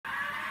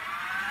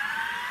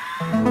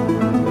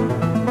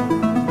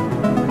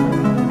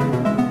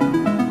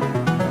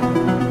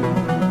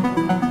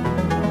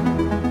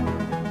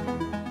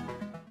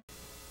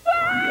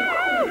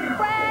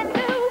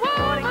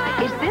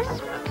Is this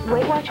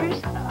Weight Watchers?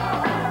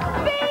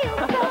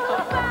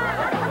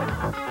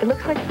 It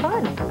looks like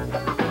fun.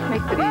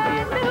 Makes it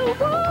easier.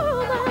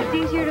 It's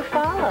easier to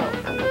follow.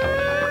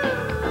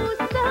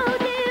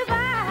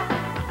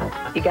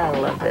 You gotta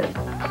love this.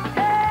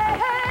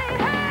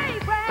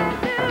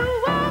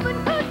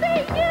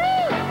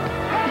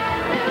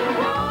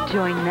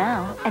 Join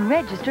now and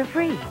register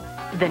free.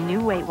 The new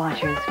Weight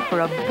Watchers for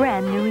a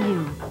brand new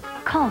you.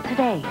 Call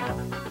today.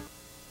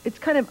 It's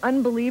kind of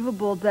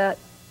unbelievable that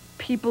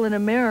people in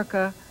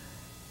America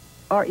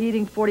are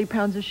eating 40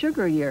 pounds of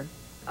sugar a year.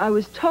 I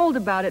was told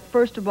about it,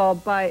 first of all,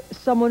 by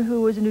someone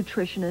who was a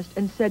nutritionist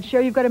and said,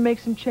 Sherry, you've got to make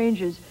some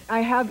changes.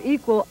 I have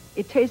Equal.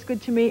 It tastes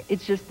good to me.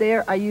 It's just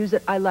there. I use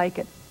it. I like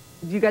it.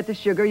 You got the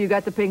sugar, you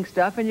got the pink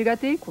stuff, and you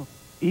got the Equal.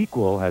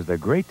 Equal has the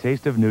great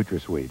taste of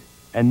NutraSweet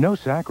and no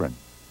saccharin.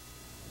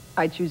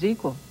 I choose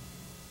Equal.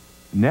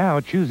 Now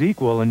choose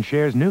Equal and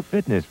Cher's new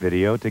fitness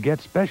video to get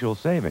special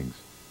savings.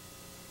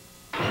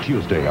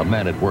 Tuesday, a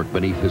man at work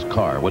beneath his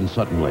car when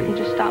suddenly... He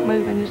just stopped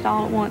moving just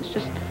all at once,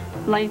 just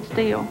laid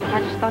still.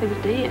 I just thought he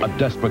was dead. A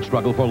desperate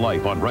struggle for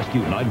life on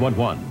Rescue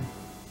 911.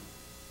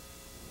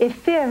 If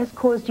fear has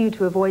caused you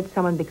to avoid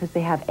someone because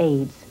they have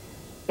AIDS,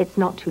 it's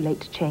not too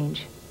late to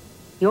change.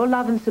 Your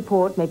love and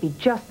support may be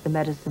just the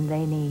medicine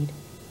they need.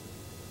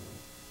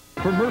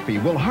 For Murphy,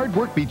 will hard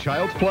work be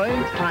child's play?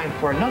 It's time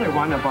for another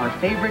one of our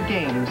favorite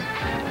games.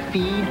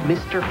 Feed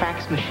Mr.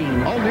 Fax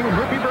Machine. All new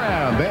Murphy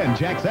Brown, then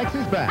Jack's X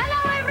is back.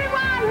 Hello,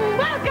 everyone!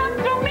 Welcome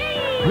to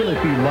me! Will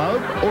it be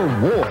love or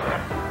war?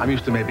 I'm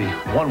used to maybe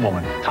one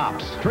woman,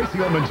 tops. Tracy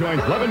Ullman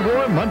joins Love and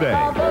War Monday.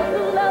 All those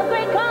who love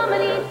great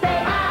comedy say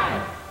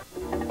aye.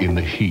 In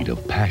the heat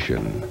of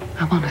passion.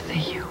 I want to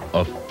see you.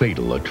 A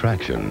fatal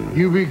attraction.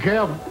 You be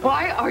careful.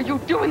 Why are you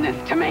doing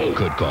this to me?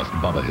 Could cost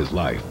Bubba his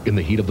life. In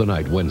the heat of the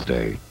night,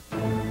 Wednesday.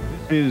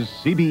 This is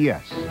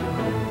CBS.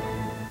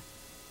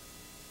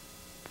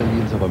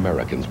 Millions of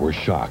Americans were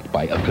shocked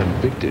by a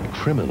convicted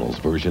criminal's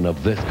version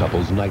of this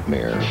couple's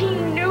nightmare. He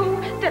knew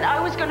that I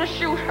was going to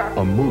shoot her.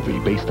 A movie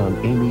based on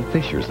Amy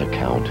Fisher's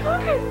account. Look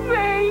at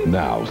me.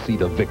 Now see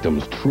the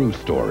victim's true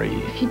story.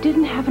 If you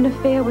didn't have an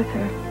affair with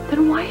her,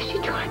 then why is she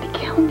trying to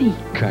kill me?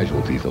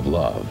 Casualties of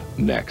Love,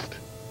 next.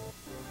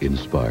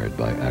 Inspired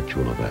by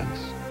actual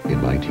events. In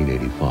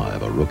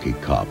 1985, a rookie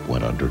cop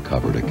went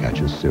undercover to catch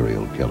a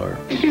serial killer.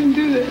 I can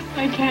do this.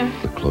 I can.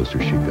 The closer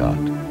she got,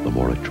 the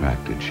more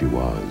attracted she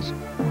was.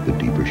 The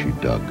deeper she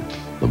dug,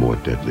 the more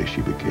deadly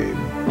she became.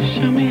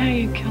 Show me how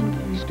you killed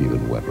him.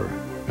 Stephen Weber,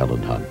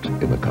 Helen Hunt,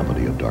 in the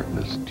Company of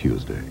Darkness,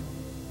 Tuesday.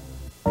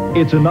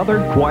 It's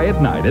another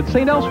quiet night at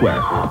St. Elsewhere.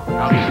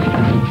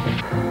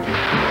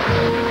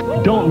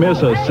 Don't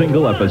miss a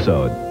single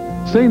episode.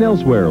 St.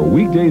 Elsewhere,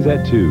 weekdays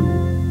at 2.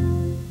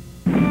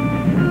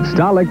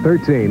 Starlight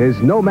 13 is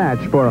no match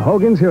for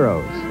Hogan's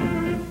Heroes.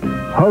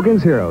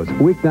 Hogan's Heroes,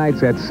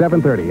 weeknights at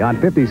 7:30 on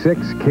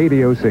 56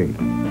 KDOC.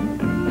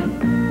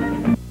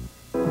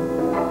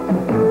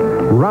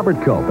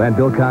 Robert Culp and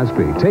Bill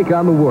Cosby take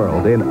on the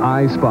world in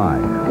I Spy.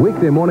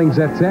 Weekday mornings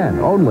at 10,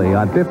 only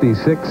on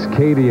 56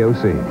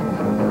 KDOC.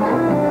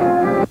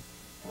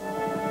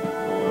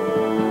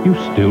 You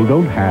still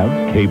don't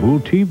have cable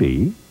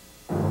TV?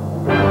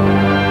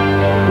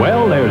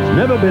 Well, there's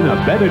never been a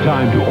better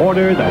time to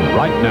order than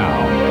right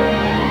now.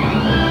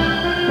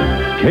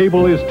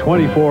 Cable is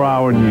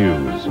 24-hour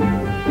news.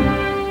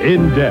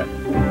 In-depth.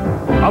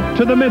 Up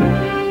to the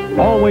minute.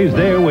 Always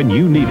there when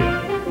you need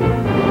it.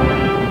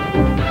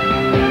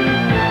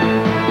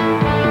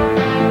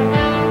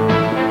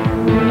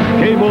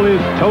 Cable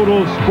is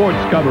total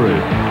sports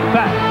coverage.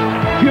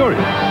 Fast,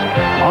 furious,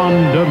 on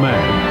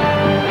demand.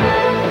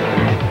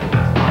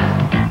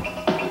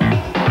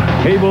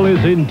 Cable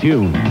is in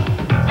tune,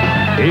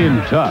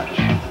 in touch,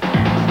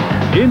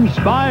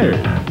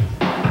 inspired.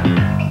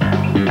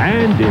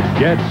 And it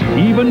gets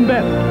even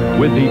better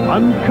with the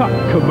uncut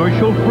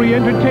commercial-free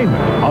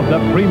entertainment of the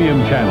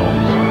premium channels.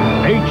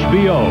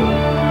 HBO.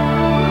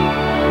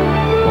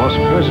 Lost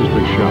Christmas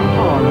big shot.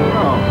 Oh,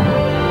 no.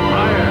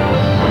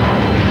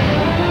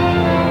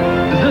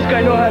 Does this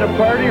guy know how to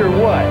party or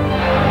what?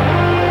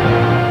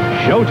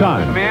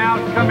 Showtime.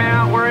 Come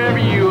out, wherever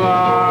you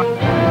are.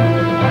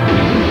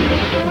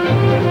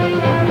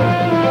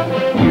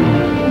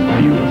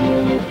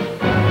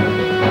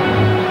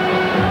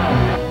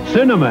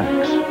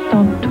 Cinemax.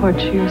 Don't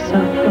torture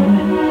yourself,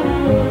 Roman.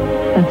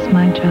 That's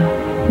my job.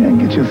 And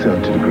get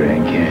yourself to the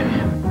Grand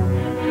Canyon.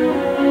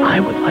 I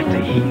would like to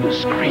hear you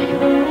scream.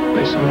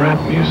 Play some rap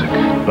music.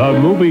 The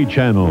Movie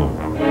Channel.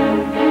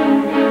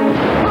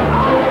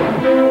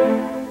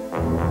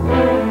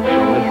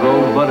 Let's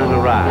roll butter to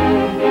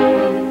ride.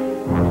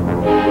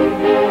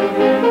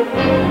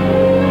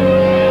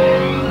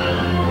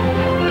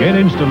 Get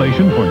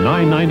installation for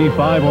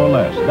 $9.95 or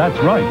less. That's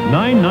right,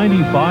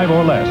 $9.95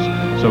 or less.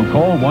 So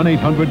call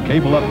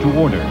 1-800-CABLE-UP to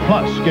order.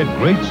 Plus, get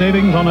great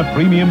savings on a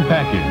premium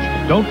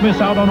package. Don't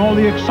miss out on all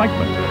the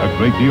excitement. A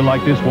great deal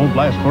like this won't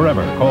last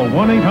forever. Call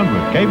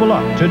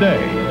 1-800-CABLE-UP today.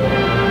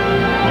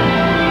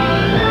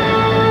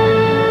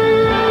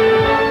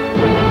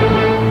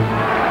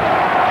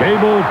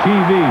 Cable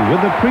TV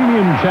with the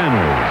premium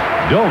channels.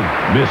 Don't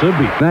miss a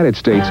beat. The United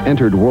States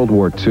entered World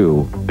War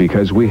II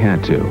because we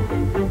had to.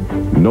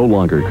 No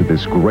longer could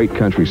this great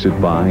country sit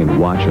by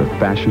and watch a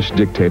fascist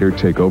dictator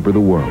take over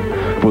the world.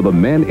 For the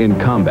men in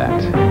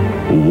combat,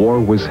 war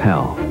was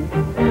hell.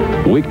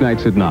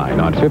 Weeknights at 9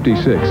 on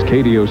 56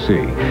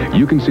 KDOC.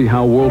 You can see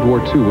how World War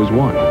II was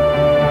won.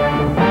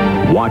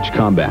 Watch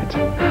Combat,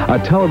 a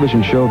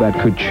television show that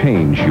could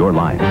change your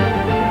life.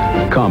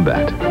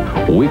 Combat,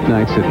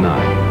 weeknights at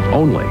 9,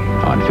 only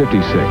on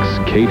 56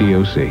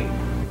 KDOC.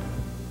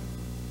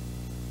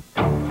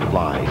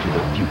 Fly to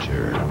the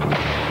future,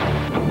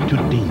 to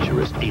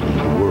dangerous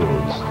alien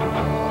worlds.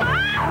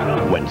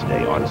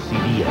 Wednesday on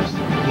CBS,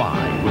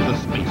 Fly with the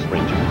Space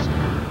Rangers.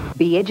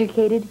 Be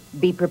educated,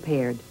 be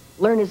prepared.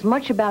 Learn as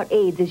much about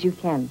AIDS as you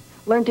can.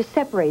 Learn to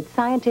separate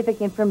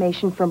scientific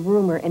information from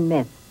rumor and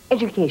myth.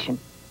 Education,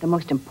 the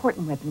most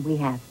important weapon we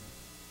have.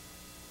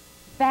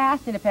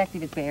 Fast and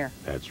effective as bear.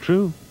 That's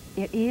true.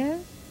 It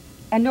is?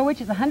 And Norwich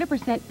is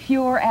 100%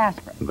 pure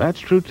aspirin. That's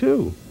true,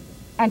 too.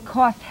 And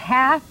costs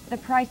half the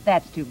price?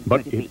 That's too good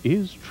But to it be.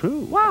 is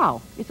true.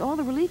 Wow, it's all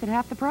the relief at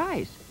half the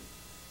price.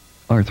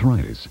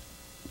 Arthritis,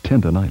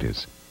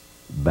 tendonitis,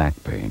 back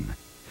pain.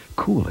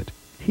 Cool it,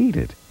 heat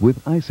it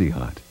with Icy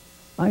Hot.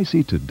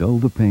 Icy to dull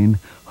the pain,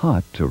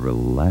 hot to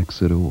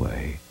relax it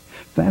away.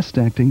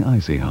 Fast-acting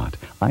Icy Hot.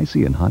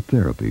 Icy and hot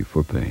therapy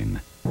for pain.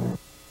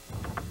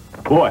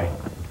 Boy,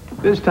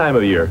 this time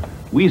of year,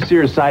 we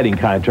Sears siding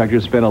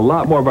contractors spend a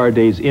lot more of our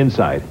days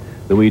inside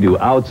than we do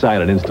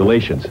outside on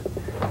installations.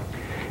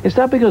 It's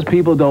not because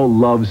people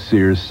don't love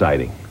Sears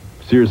siding.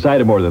 Sears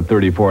sided more than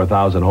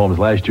 34,000 homes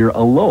last year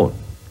alone.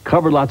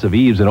 Covered lots of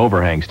eaves and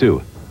overhangs,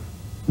 too.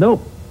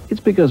 Nope,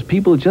 it's because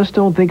people just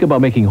don't think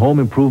about making home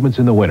improvements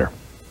in the winter.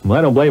 Well,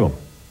 I don't blame them.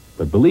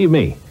 But believe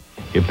me,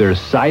 if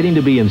there's siding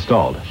to be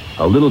installed,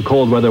 a little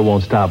cold weather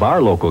won't stop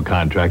our local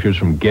contractors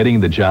from getting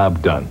the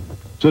job done.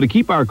 So to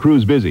keep our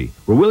crews busy,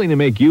 we're willing to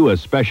make you a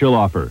special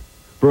offer.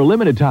 For a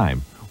limited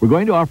time, we're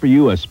going to offer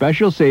you a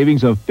special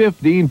savings of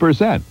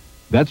 15%.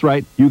 That's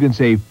right, you can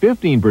save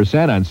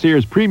 15% on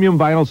Sears premium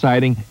vinyl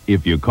siding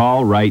if you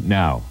call right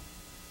now.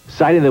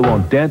 Siding that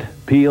won't dent,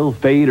 peel,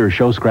 fade, or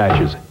show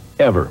scratches,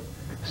 ever.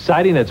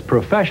 Siding that's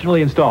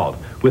professionally installed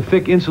with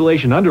thick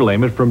insulation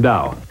underlayment from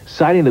Dow.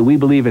 Siding that we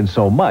believe in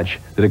so much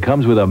that it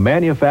comes with a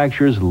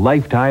manufacturer's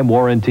lifetime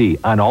warranty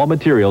on all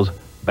materials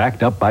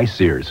backed up by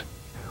Sears.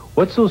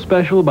 What's so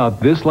special about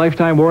this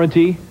lifetime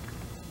warranty?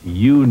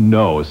 You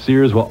know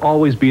Sears will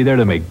always be there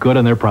to make good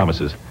on their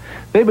promises.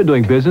 They've been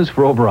doing business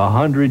for over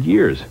 100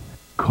 years.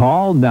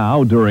 Call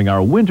now during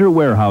our winter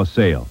warehouse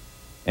sale,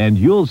 and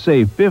you'll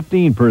save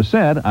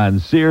 15%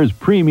 on Sears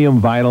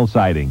premium vinyl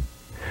siding.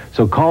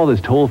 So call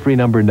this toll-free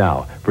number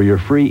now for your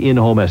free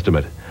in-home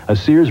estimate. A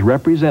Sears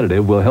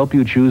representative will help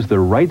you choose the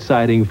right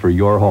siding for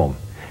your home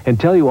and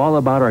tell you all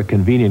about our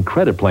convenient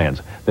credit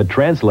plans that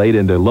translate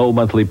into low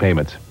monthly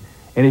payments.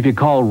 And if you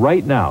call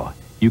right now,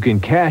 you can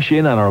cash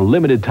in on our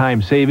limited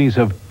time savings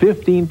of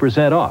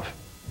 15% off.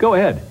 Go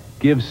ahead,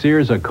 give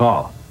Sears a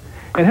call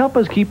and help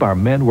us keep our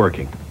men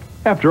working.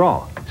 After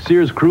all,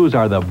 Sears crews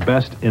are the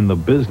best in the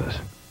business.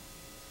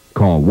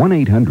 Call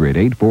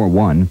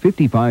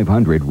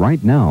 1-800-841-5500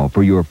 right now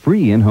for your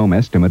free in-home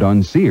estimate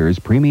on Sears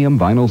premium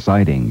vinyl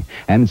siding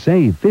and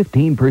save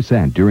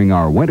 15% during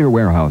our winter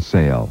warehouse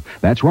sale.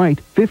 That's right,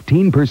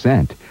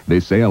 15%.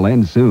 This sale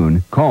ends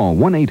soon. Call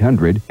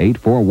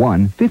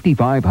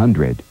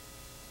 1-800-841-5500.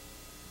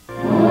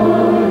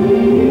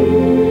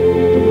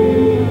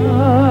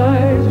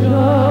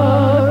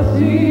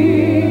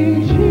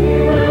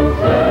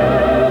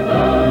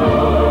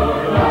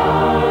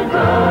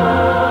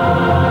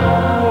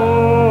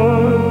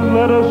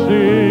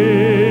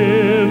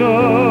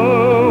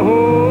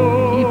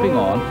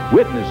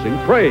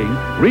 Praying,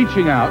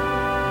 reaching out,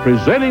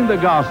 presenting the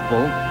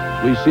gospel,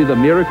 we see the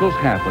miracles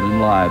happen in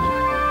lives.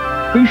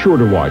 Be sure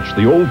to watch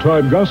the Old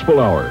Time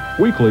Gospel Hour,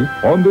 weekly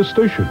on this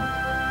station.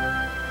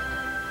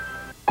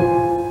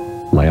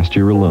 Last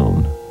year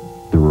alone,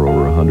 there were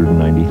over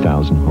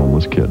 190,000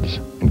 homeless kids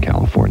in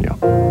California.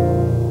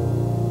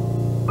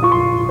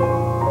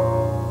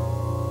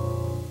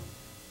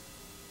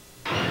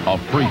 A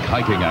freak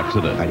hiking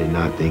accident. I did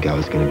not think I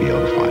was going to be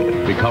able to find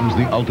him. Becomes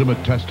the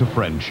ultimate test of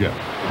friendship.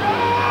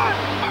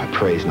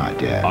 Praise not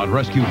dead. On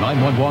Rescue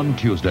 911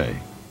 Tuesday.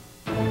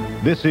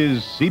 This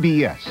is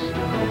CBS.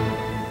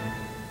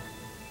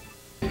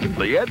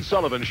 The Ed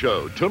Sullivan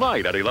Show,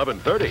 tonight at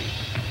 11:30.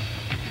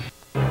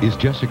 Is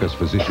Jessica's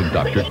physician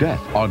Dr. Death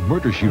on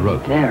Murder, She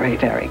Wrote. Very,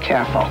 very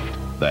careful.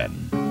 Then,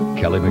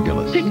 Kelly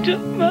McGillis. They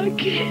took my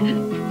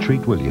kid.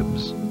 Treat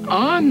Williams.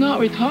 I'm not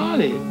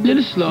retarded.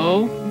 Little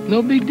slow.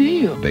 No big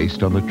deal.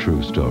 Based on the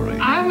true story.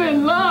 I'm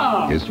in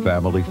love. His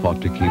family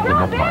fought to keep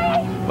them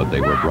apart, but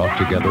they were brought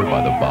together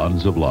by the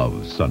bonds of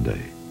love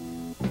Sunday.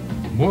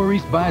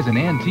 Maurice buys an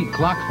antique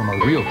clock from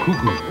a real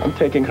cuckoo. I'm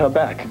taking her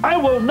back. I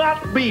will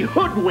not be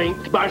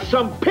hoodwinked by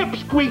some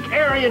pipsqueak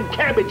Aryan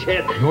cabbage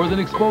head. Northern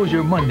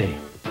Exposure Monday.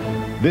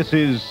 This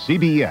is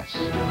CBS.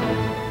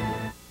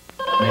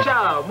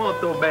 Ciao,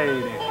 molto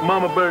bene.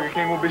 Mama Burger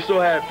King will be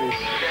so happy.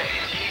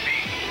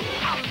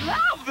 I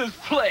love this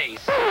place.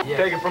 Yes.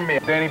 Take it from me,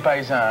 Danny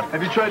Paisan.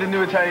 Have you tried the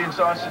new Italian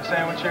sausage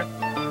sandwich here?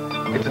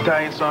 It's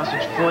Italian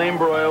sausage, flame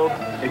broiled.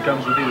 It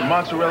comes with either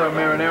mozzarella or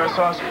marinara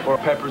sauce or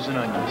peppers and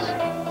onions.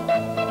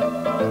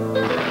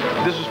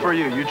 This is for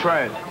you. You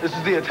try it. This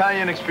is the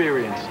Italian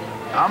experience.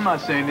 I'm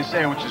not saying this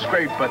sandwich is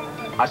great, but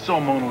I saw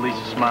Mona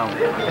Lisa smiling.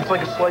 It's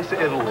like a slice of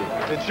Italy.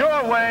 It's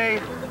your way,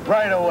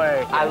 right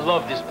away. I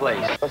love this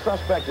place. The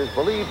suspect is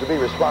believed to be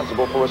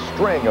responsible for a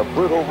string of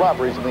brutal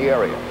robberies in the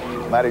area.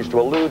 Managed to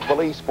elude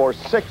police for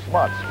 6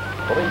 months.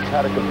 Police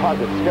had a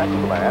composite sketch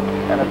of the man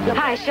and a...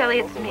 Hi, Shelley,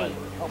 it's me.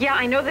 Yeah,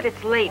 I know that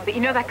it's late, but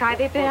you know that guy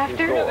they've been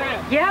after?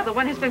 Yeah, the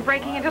one who's been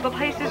breaking into the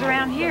places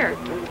around here.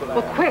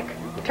 Well, quick,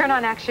 turn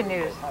on Action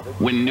News.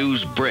 When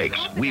news breaks,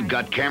 we've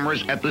got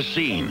cameras at the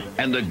scene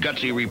and the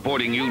gutsy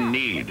reporting you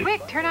need.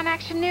 Quick, turn on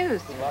Action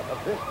News.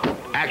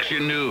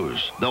 Action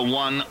News, the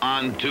one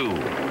on 2.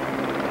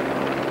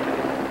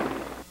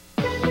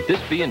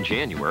 This being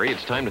January,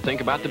 it's time to think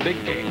about the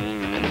big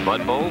game.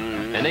 Bud Bowl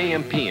and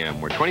AM/PM,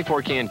 where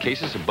 24-can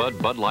cases of Bud,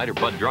 Bud Light, or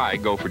Bud Dry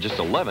go for just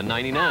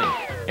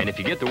 $11.99. And if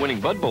you get the winning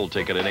Bud Bowl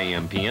ticket at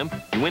AM/PM,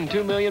 you win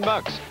 $2 million.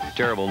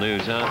 Terrible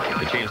news, huh?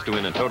 The chance to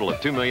win a total of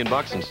 $2 million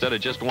instead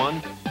of just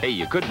one? Hey,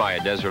 you could buy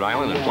a desert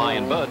island and fly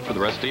in Bud for the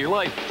rest of your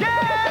life.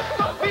 Yes,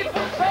 some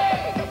people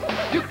say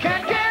you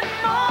can't get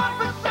more,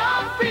 but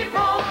some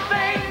people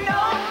say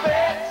no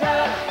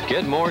better.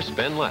 Get more,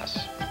 spend less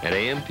at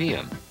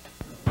AM/PM.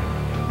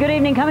 Good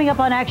evening. Coming up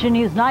on Action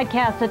News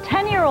Nightcast, a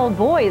 10-year-old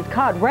boy is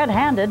caught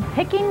red-handed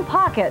picking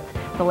pockets.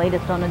 The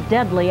latest on a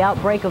deadly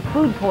outbreak of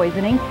food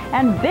poisoning,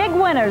 and big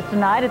winners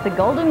tonight at the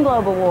Golden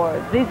Globe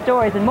Awards. These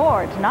stories and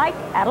more tonight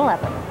at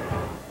 11.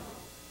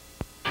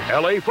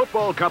 LA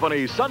Football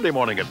Company, Sunday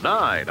morning at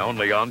 9,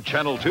 only on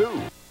Channel 2.